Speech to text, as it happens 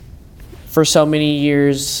for so many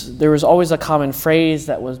years, there was always a common phrase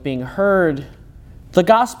that was being heard: the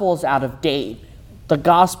gospel is out of date. The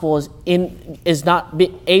gospel is not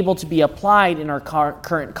able to be applied in our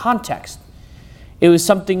current context. It was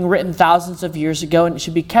something written thousands of years ago, and it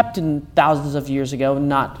should be kept in thousands of years ago, and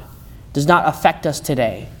does not affect us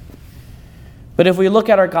today. But if we look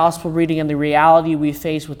at our gospel reading and the reality we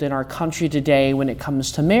face within our country today when it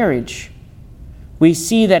comes to marriage, we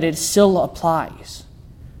see that it still applies.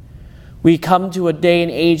 We come to a day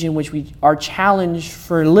and age in which we are challenged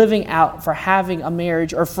for living out, for having a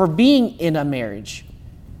marriage, or for being in a marriage.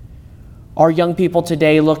 Our young people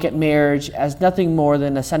today look at marriage as nothing more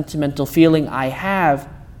than a sentimental feeling I have,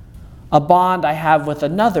 a bond I have with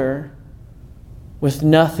another, with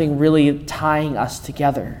nothing really tying us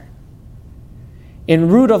together. In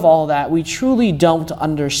root of all that, we truly don't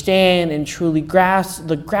understand and truly grasp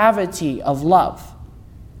the gravity of love.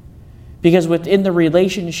 Because within the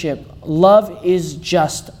relationship, love is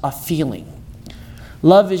just a feeling.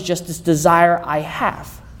 Love is just this desire I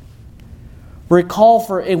have. Recall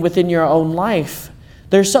within your own life,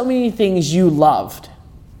 there's so many things you loved.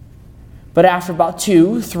 But after about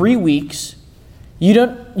 2-3 weeks, you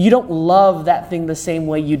don't love that thing the same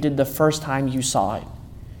way you did the first time you saw it.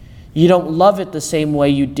 You don't love it the same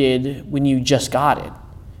way you did when you just got it.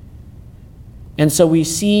 And so we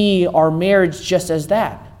see our marriage just as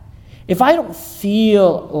that. If I don't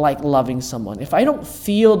feel like loving someone, if I don't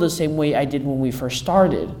feel the same way I did when we first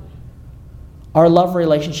started, our love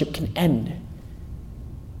relationship can end.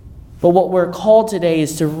 But what we're called today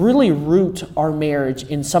is to really root our marriage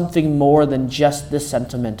in something more than just this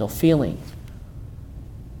sentimental feeling.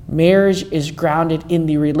 Marriage is grounded in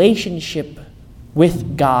the relationship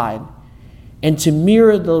with God and to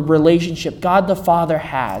mirror the relationship God the Father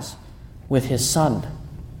has with His Son.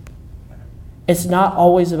 It's not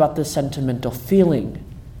always about the sentimental feeling,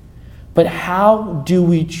 but how do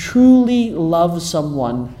we truly love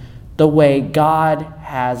someone the way God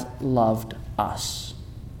has loved us?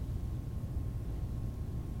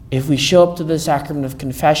 If we show up to the sacrament of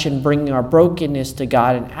confession, bringing our brokenness to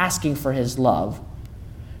God and asking for His love,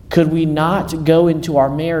 could we not go into our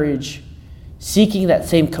marriage seeking that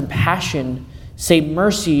same compassion, same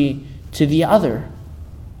mercy to the other,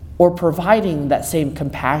 or providing that same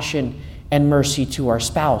compassion and mercy to our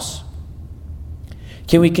spouse?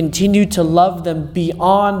 Can we continue to love them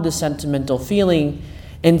beyond the sentimental feeling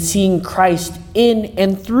and seeing Christ in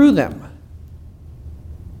and through them?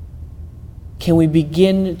 Can we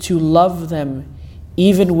begin to love them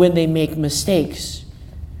even when they make mistakes,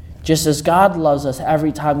 just as God loves us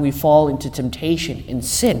every time we fall into temptation and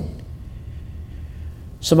sin?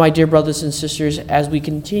 So, my dear brothers and sisters, as we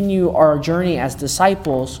continue our journey as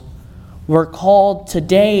disciples, we're called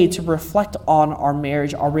today to reflect on our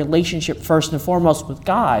marriage, our relationship first and foremost with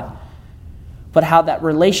God, but how that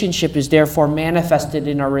relationship is therefore manifested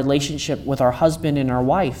in our relationship with our husband and our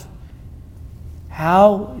wife.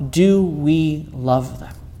 How do we love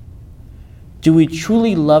them? Do we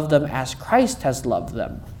truly love them as Christ has loved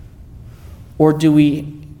them? Or do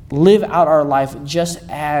we live out our life just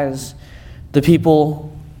as the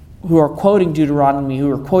people who are quoting Deuteronomy,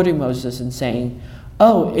 who are quoting Moses and saying,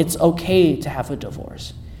 oh, it's okay to have a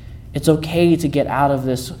divorce. It's okay to get out of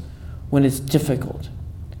this when it's difficult.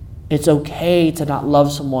 It's okay to not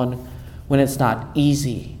love someone when it's not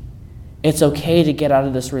easy. It's okay to get out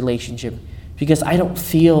of this relationship because I don't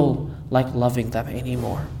feel like loving them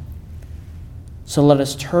anymore. So let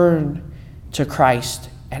us turn to Christ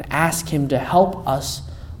and ask Him to help us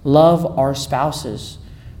love our spouses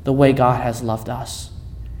the way God has loved us.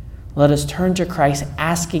 Let us turn to Christ,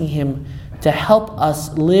 asking Him to help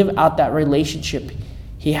us live out that relationship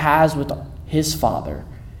He has with His Father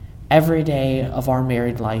every day of our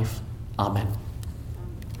married life. Amen.